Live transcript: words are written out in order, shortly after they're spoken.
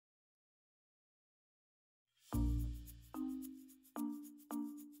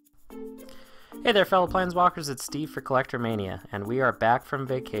Hey there, fellow Planeswalkers, it's Steve for Collector Mania, and we are back from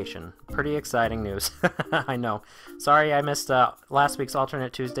vacation. Pretty exciting news. I know. Sorry I missed last week's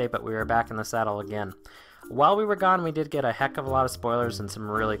Alternate Tuesday, but we were back in the saddle again. While we were gone, we did get a heck of a lot of spoilers and some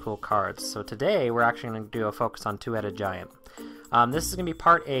really cool cards. So today, we're actually going to do a focus on Two-Headed Giant. This is going to be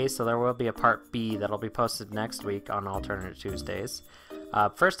Part A, so there will be a Part B that'll be posted next week on Alternate Tuesdays.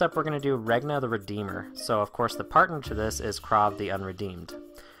 First up, we're going to do Regna the Redeemer. So, of course, the partner to this is Krav the Unredeemed.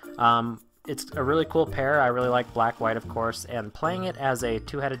 It's a really cool pair. I really like black-white, of course, and playing it as a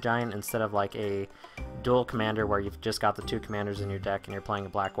two-headed giant instead of like a dual commander where you've just got the two commanders in your deck and you're playing a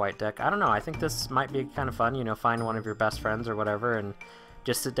black-white deck. I don't know, I think this might be kind of fun, you know, find one of your best friends or whatever and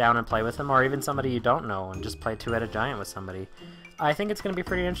just sit down and play with them, or even somebody you don't know and just play two-headed giant with somebody. I think it's going to be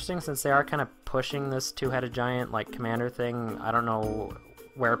pretty interesting since they are kind of pushing this two-headed giant like commander thing. I don't know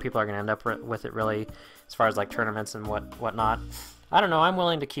where people are going to end up with it really as far as like tournaments and whatnot. I don't know, I'm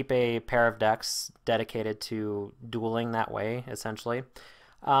willing to keep a pair of decks dedicated to dueling that way, essentially.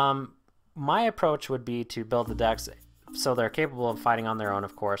 My approach would be to build the decks so they're capable of fighting on their own,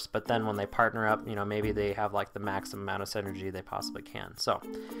 of course, but then when they partner up, you know, maybe they have like the maximum amount of synergy they possibly can. So,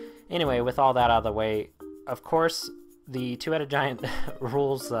 anyway, with all that out of the way, of course, the Two-Headed Giant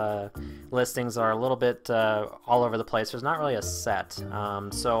rules listings are a little bit all over the place. There's not really a set,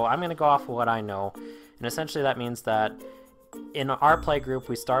 so I'm going to go off of what I know, and essentially that means that in our play group,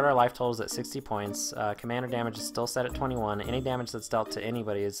 we start our life totals at 60 points. Commander damage is still set at 21. Any damage that's dealt to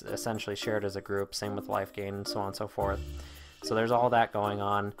anybody is essentially shared as a group. Same with life gain and so on and so forth. So there's all that going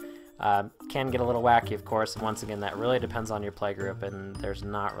on. Can get a little wacky, of course. Once again, that really depends on your play group, and there's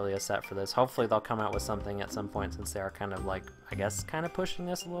not really a set for this. Hopefully they'll come out with something at some point since they are kind of like, I guess, kind of pushing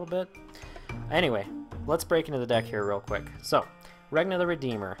this a little bit. Anyway, let's break into the deck here real quick. So, Regna the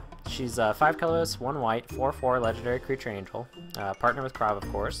Redeemer. She's 5 colorless, 1 white, 4/4 legendary creature angel. Partner with Krav,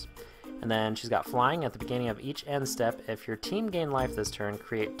 of course. And then she's got flying at the beginning of each end step. If your team gain life this turn,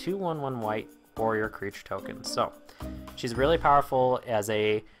 create 2 1/1 white warrior creature tokens. So she's really powerful as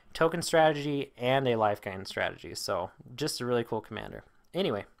a token strategy and a life gain strategy. So just a really cool commander.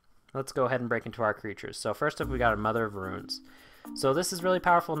 Anyway, let's go ahead and break into our creatures. So first up, we got a Mother of Runes. So this is really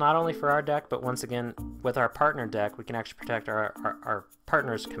powerful not only for our deck, but once again, with our partner deck, we can actually protect our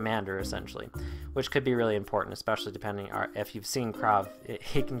partner's commander, essentially, which could be really important, especially depending if you've seen Krav,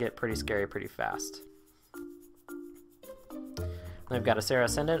 he can get pretty scary pretty fast. Then we've got a Serra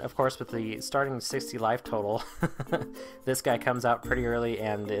Ascendant, of course, with the starting 60 life total. This guy comes out pretty early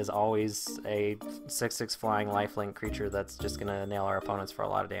and is always a 6/6 flying lifelink creature that's just going to nail our opponents for a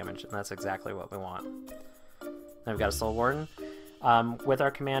lot of damage, and that's exactly what we want. Then we've got a Soul Warden. With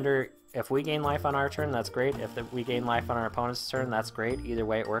our commander, if we gain life on our turn, that's great. If we gain life on our opponent's turn, that's great. Either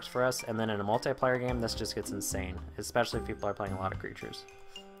way, it works for us. And then in a multiplayer game, this just gets insane, especially if people are playing a lot of creatures.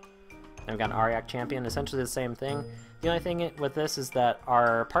 Then we've got an Auriok Champion, essentially the same thing. The only thing with this is that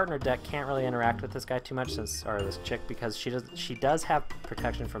our partner deck can't really interact with this guy too much, or this chick, because she does have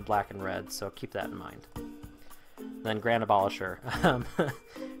protection from black and red, so keep that in mind. Then Grand Abolisher.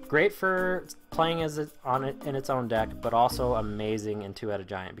 Great for playing in its own deck, but also amazing in Two-Headed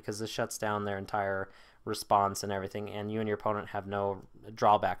Giant because this shuts down their entire response and everything, and you and your opponent have no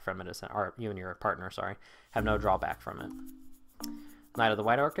drawback from it, or you and your partner, sorry, have no drawback from it. Knight of the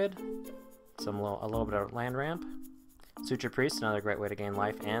White Orchid, a little bit of land ramp. Suture Priest, another great way to gain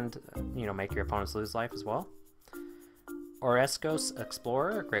life and, you know, make your opponents lose life as well. Oreskos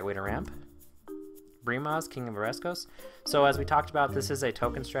Explorer, a great way to ramp. Brimaz, King of Oreskos. So as we talked about, this is a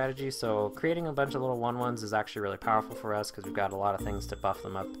token strategy, so creating a bunch of little 1/1s is actually really powerful for us because we've got a lot of things to buff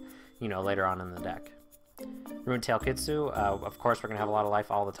them up, you know, later on in the deck. Rune-Tail Kitsune, of course we're going to have a lot of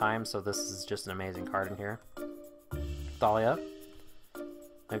life all the time, so this is just an amazing card in here. Thalia.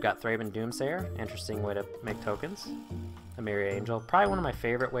 We've got Thraben Doomsayer, interesting way to make tokens. Emeria Angel, probably one of my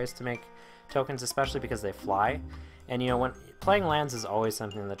favorite ways to make tokens, especially because they fly. And you know, when playing lands is always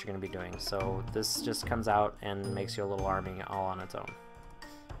something that you're going to be doing, so this just comes out and makes you a little army all on its own.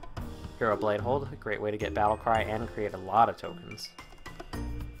 Hero of Bladehold, a great way to get Battlecry and create a lot of tokens.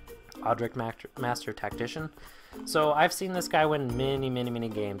 Auriok Master Tactician. So I've seen this guy win many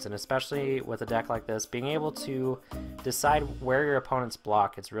games, and especially with a deck like this, being able to decide where your opponents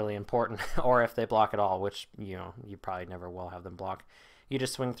block is really important, or if they block at all, which, you know, you probably never will have them block. You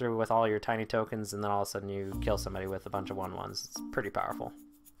just swing through with all your tiny tokens, and then all of a sudden you kill somebody with a bunch of 1/1s. It's pretty powerful.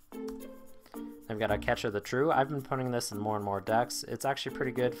 I've got Oketra the True. I've been putting this in more and more decks. It's actually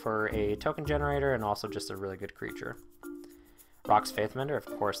pretty good for a token generator and also just a really good creature. Rhox Faithmender, of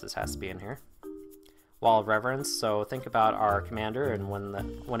course this has to be in here. Wall of Reverence, so think about our commander and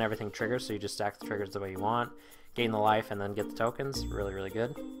when everything triggers, so you just stack the triggers the way you want, gain the life, and then get the tokens. Really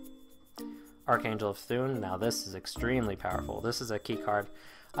good. Archangel of Thune. Now this is extremely powerful. This is a key card.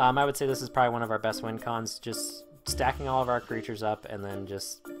 I would say this is probably one of our best win cons, just stacking all of our creatures up and then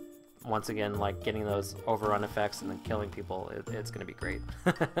just, once again, like getting those overrun effects and then killing people. It's going to be great.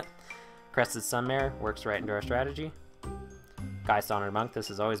 Crested Sunmare works right into our strategy. Geist-Honored Monk, this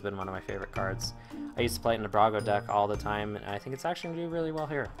has always been one of my favorite cards. I used to play it in the Brago deck all the time, and I think it's actually going to do really well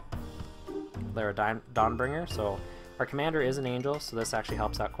here. Lyra Dawnbringer, so our commander is an angel, so this actually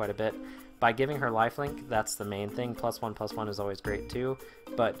helps out quite a bit. By giving her lifelink, that's the main thing. +1/+1 is always great too,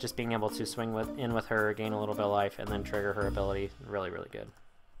 but just being able to swing in with her, gain a little bit of life, and then trigger her ability, really, really good.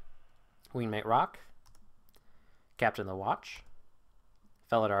 Wingmate Roc, Captain of the Watch,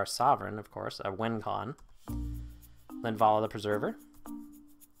 Felidar Sovereign, of course, a win con. Then Vala the Preserver,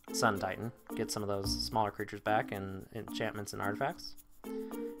 Sun Titan, get some of those smaller creatures back and enchantments and artifacts.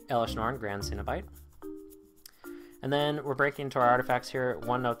 Elesh Norn, Grand Cenobite. And then we're breaking into our artifacts here.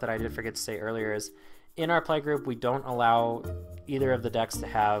 One note that I did forget to say earlier is, in our play group, we don't allow either of the decks to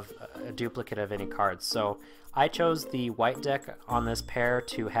have a duplicate of any cards. So I chose the white deck on this pair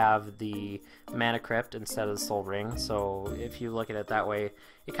to have the Mana Crypt instead of the Soul Ring. So if you look at it that way,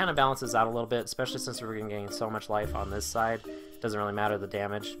 it kind of balances out a little bit, especially since we're getting so much life on this side. Doesn't really matter the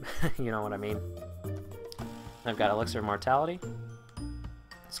damage, you know what I mean. I've got Elixir of Immortality,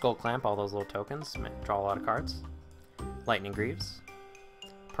 Skull Clamp, all those little tokens, draw a lot of cards. Lightning Greaves,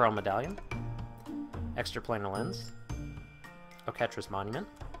 Pearl Medallion, Extraplanar Lens, Oketra's Monument,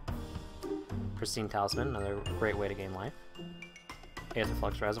 Pristine Talisman, another great way to gain life,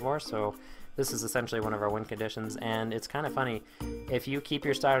 Aetherflux Reservoir, so this is essentially one of our win conditions, and it's kind of funny, if you keep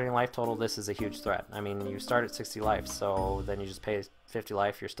your starting life total, this is a huge threat. I mean, you start at 60 life, so then you just pay 50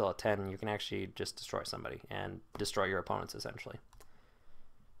 life, you're still at 10, you can actually just destroy somebody, and destroy your opponents, essentially.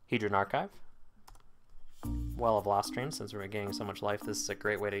 Hedron Archive, Well of Lost Dreams, since we're getting so much life, this is a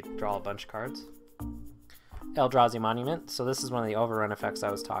great way to draw a bunch of cards. Eldrazi Monument, so this is one of the overrun effects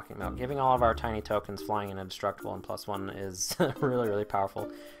I was talking about. Giving all of our tiny tokens flying and indestructible and +1 is really, really powerful,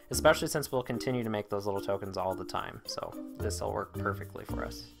 especially since we'll continue to make those little tokens all the time, so this will work perfectly for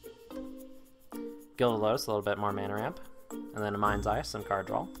us. Gilded Lotus, a little bit more mana ramp, and then a Mind's Eye, some card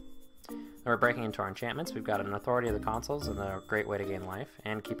draw. Then we're breaking into our enchantments. We've got an Authority of the Consuls, and a great way to gain life,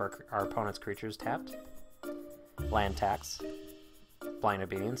 and keep our opponent's creatures tapped. Land Tax, Blind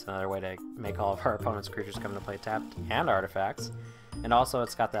Obedience, another way to make all of our opponent's creatures come into play tapped, and artifacts. And also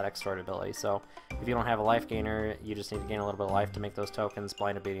it's got that extort ability, so if you don't have a life gainer, you just need to gain a little bit of life to make those tokens.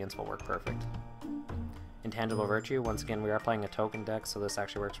 Blind Obedience will work perfect. Intangible Virtue, once again we are playing a token deck, so this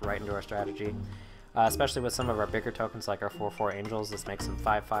actually works right into our strategy. Especially with some of our bigger tokens like our 4/4 Angels, this makes some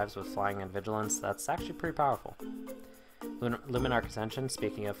 5/5s with Flying and Vigilance. That's actually pretty powerful. Luminarch Ascension,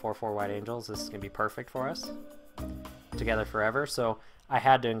 speaking of 4/4 White Angels, this is going to be perfect for us. Together Forever, so I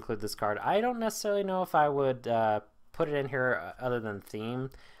had to include this card. I don't necessarily know if I would put it in here other than theme.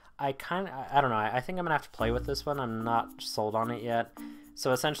 I don't know, I think I'm going to have to play with this one. I'm not sold on it yet.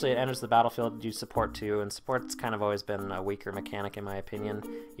 So essentially it enters the battlefield, you support 2, and support's kind of always been a weaker mechanic in my opinion.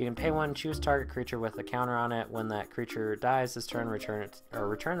 You can pay 1, choose target creature with a counter on it. When that creature dies this turn, return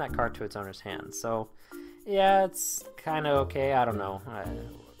that card to its owner's hand. So yeah, it's kind of okay, I don't know.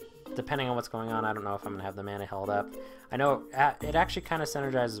 Depending on what's going on, I don't know if I'm going to have the mana held up. I know it actually kind of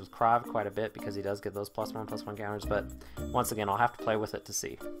synergizes with Krav quite a bit because he does get those +1/+1 counters, but once again, I'll have to play with it to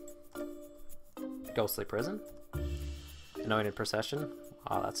see. Ghostly Prison, Anointed Procession,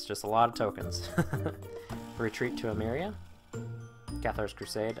 oh, that's just a lot of tokens. Retreat to Emeria, Cathar's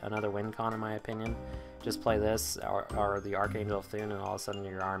Crusade, another win con in my opinion. Just play this or the Archangel of Thune and all of a sudden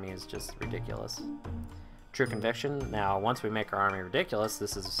your army is just ridiculous. True Conviction, now once we make our army ridiculous,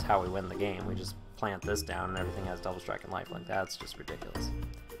 this is how we win the game. We just plant this down and everything has double strike and life. Like that's just ridiculous.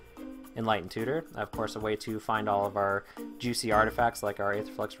 Enlightened Tutor, of course a way to find all of our juicy artifacts like our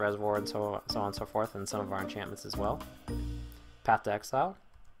Aetherflux Reservoir and so on and so forth, and some of our enchantments as well. Path to Exile,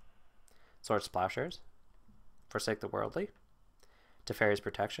 Swords to Plowshares, Forsake the Worldly, Teferi's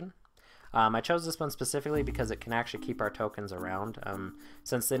Protection. I chose this one specifically because it can actually keep our tokens around.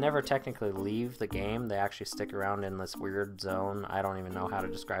 Since they never technically leave the game, they actually stick around in this weird zone. I don't even know how to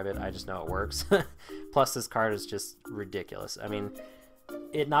describe it, I just know it works. Plus this card is just ridiculous. I mean,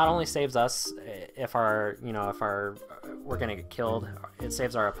 it not only saves us if we're gonna get killed, it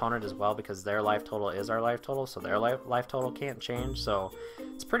saves our opponent as well because their life total is our life total, so their life total can't change, so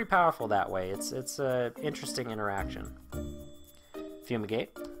it's pretty powerful that way. It's a interesting interaction.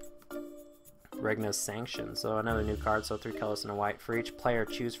 Fumigate, Regna's Sanction, so another new card, so 3 colors and a white. For each player,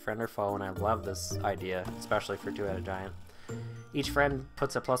 choose friend or foe, and I love this idea, especially for 2-headed giant. Each friend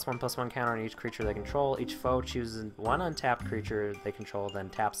puts a +1/+1 counter on each creature they control. Each foe chooses one untapped creature they control, then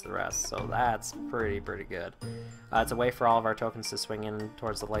taps the rest. So that's pretty good. It's a way for all of our tokens to swing in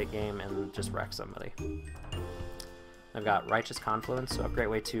towards the late game and just wreck somebody. I've got Righteous Confluence, so a great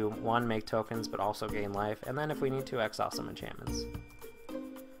way to, 1, make tokens, but also gain life, and then if we need to, exile some enchantments.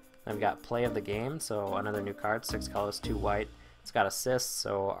 I've got Play of the Game, so another new card, 6 colors, 2 white. It's got Assist,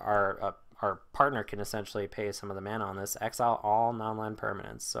 so our partner can essentially pay some of the mana on this. Exile all non-land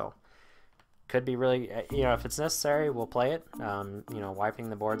permanents, so could be really, you know, if it's necessary, we'll play it, you know, wiping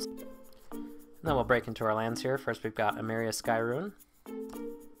the boards. And then we'll break into our lands here. First we've got Emeria Skyrune,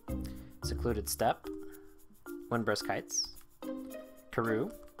 Secluded Steppe, Windbrisk Heights,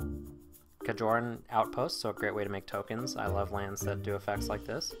 Karoo, Kajoran Outpost, so a great way to make tokens. I love lands that do effects like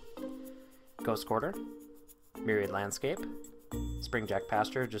this. Ghost Quarter, Myriad Landscape, Springjack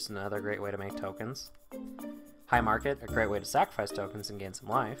Pasture, just another great way to make tokens. High Market, a great way to sacrifice tokens and gain some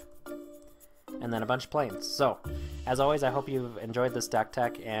life. And then a bunch of planes. So, as always, I hope you've enjoyed this deck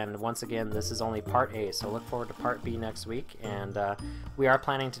tech, and once again, this is only part A, so look forward to part B next week, and we are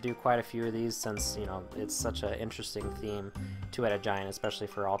planning to do quite a few of these since, you know, it's such an interesting theme, Two-Headed Giant, especially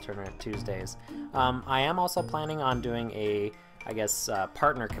for alternate Tuesdays. I am also planning on doing a, I guess,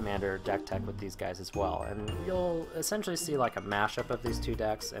 partner commander deck tech with these guys as well, and you'll essentially see like a mashup of these two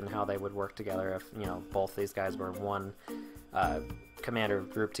decks and how they would work together if, you know, both these guys were one commander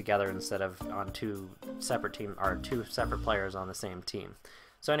grouped together instead of on two separate players on the same team.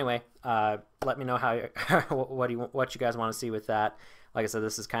 So anyway, let me know how what you guys want to see with that. Like I said,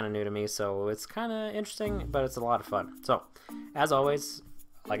 this is kind of new to me, so it's kind of interesting, but it's a lot of fun. So as always,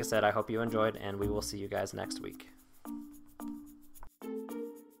 like I said, I hope you enjoyed, and we will see you guys next week.